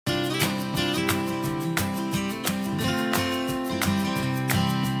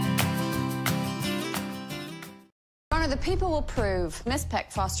the people will prove Miss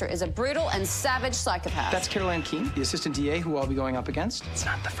Peck Foster is a brutal and savage psychopath. That's Carol Ann Keene, the assistant DA who I'll be going up against. It's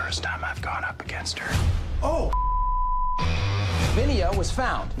not the first time I've gone up against her. Oh! Vinia was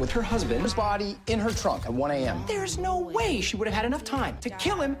found with her husband's body in her trunk at 1 a.m. There's no way she would have had enough time to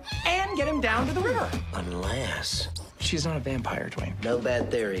kill him and get him down to the river. Unless... She's not a vampire, Dwayne. No bad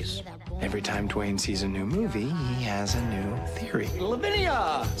theories. Every time Dwayne sees a new movie, he has a new theory.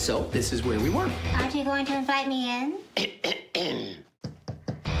 Lavinia! So, this is where we were. Aren't you going to invite me in?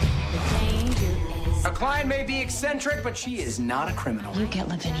 A client may be eccentric, but she is not a criminal. You get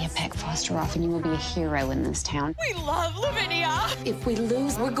Lavinia Peck Foster off and you will be a hero in this town. We love Lavinia. If we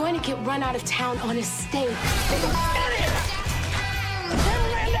lose, we're going to get run out of town on a stake.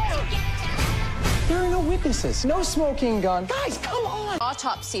 There are no witnesses, no smoking gun. Guys, come on!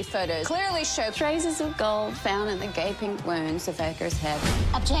 Autopsy photos clearly show traces of gold found in the gaping wounds of Edgar's head.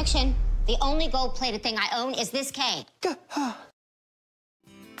 Objection. The only gold-plated thing I own is this cane.